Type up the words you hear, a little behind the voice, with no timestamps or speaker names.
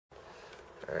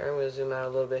Alright, I'm going to zoom out a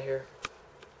little bit here.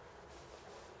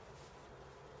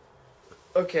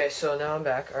 Okay, so now I'm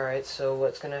back. Alright, so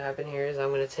what's going to happen here is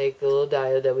I'm going to take the little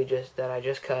diode that I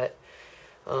just cut,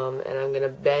 and I'm going to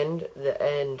bend the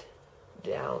end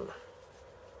down.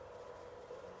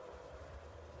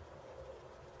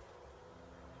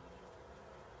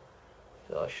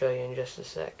 So I'll show you in just a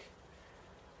sec.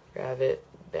 Grab it,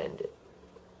 bend it.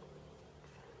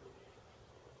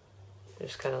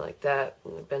 Just kind of like that.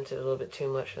 I bent it a little bit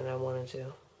too much than I wanted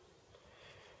to.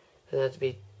 Doesn't have to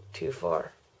be too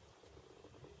far.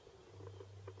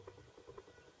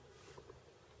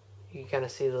 You can kind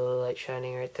of see the little light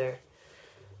shining right there.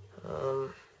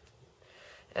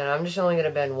 And I'm just only going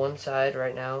to bend one side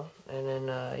right now, and then,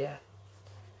 yeah.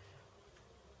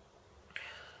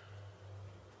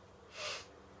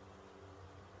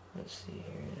 Let's see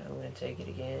here. I'm going to take it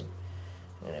again.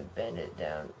 I'm going to bend it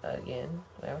down again.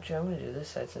 Actually, I'm going to do this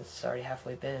side since it's already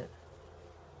halfway bent.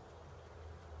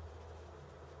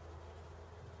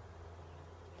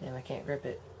 Damn, I can't grip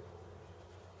it.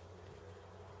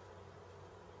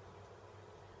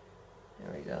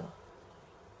 There we go.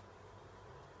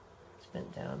 It's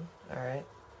bent down. Alright.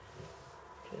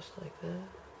 Just like that.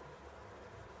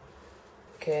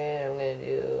 Okay, I'm going to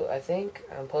do, I think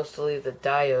I'm supposed to leave the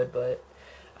diode, but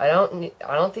I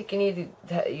don't think you need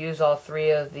to use all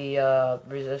three of the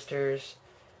resistors,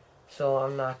 so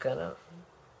I'm not gonna.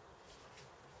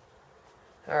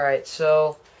 Alright,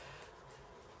 so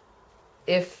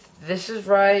if this is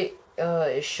right,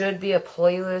 it should be a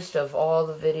playlist of all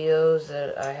the videos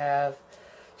that I have.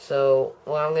 So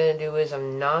what I'm going to do is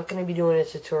I'm not going to be doing a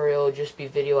tutorial, just be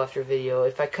video after video.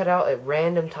 If I cut out at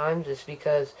random times, it's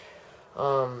because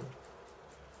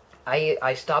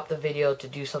I stopped the video to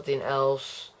do something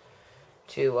else,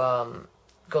 to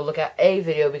go look at a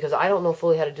video, because I don't know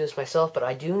fully how to do this myself, but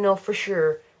I do know for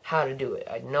sure how to do it.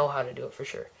 I know how to do it for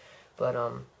sure. But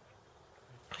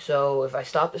so if I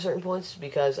stop at certain points, it's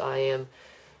because I am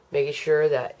making sure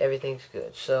that everything's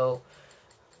good. So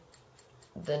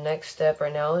the next step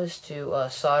right now is to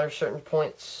solder certain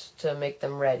points to make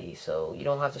them ready. So you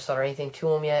don't have to solder anything to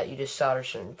them yet, you just solder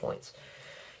certain points.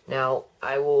 Now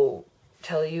I will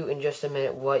tell you in just a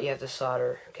minute what you have to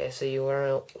solder. Okay, so you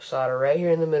want to solder right here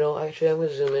in the middle. Actually, I'm going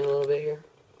to zoom in a little bit here.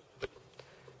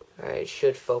 Alright, it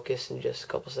should focus in just a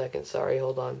couple seconds. Sorry,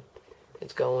 hold on.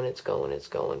 It's going, it's going, it's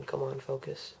going. Come on,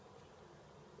 focus.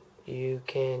 You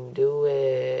can do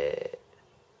it.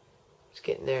 It's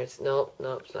getting there. Nope,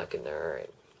 it's not getting there. Alright,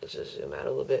 let's just zoom out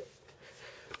a little bit.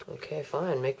 Okay,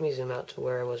 fine. Make me zoom out to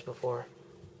where I was before.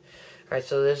 Alright,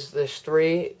 so there's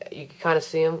three. You can kind of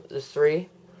see them. There's three.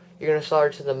 You're going to solder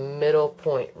to the middle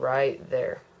point right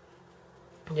there.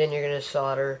 Then you're going to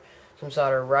solder some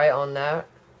solder right on that.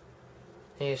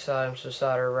 And you solder some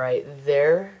solder right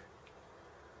there.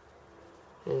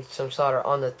 And some solder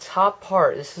on the top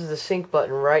part. This is the sync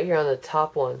button right here on the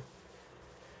top one.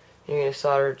 You're going to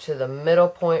solder to the middle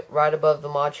point right above the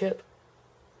mod chip.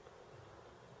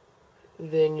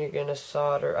 Then you're going to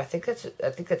solder, I think that's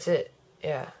it.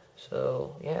 Yeah.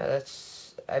 So, yeah,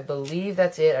 I believe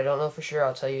that's it. I don't know for sure.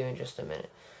 I'll tell you in just a minute.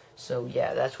 So,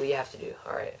 yeah, that's what you have to do.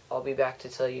 Alright, I'll be back to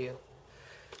tell you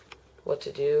what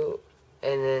to do.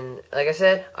 And then, like I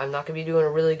said, I'm not going to be doing a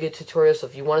really good tutorial, so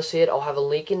if you want to see it, I'll have a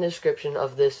link in the description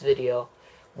of this video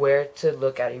where to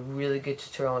look at a really good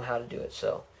tutorial on how to do it.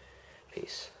 So,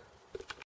 peace.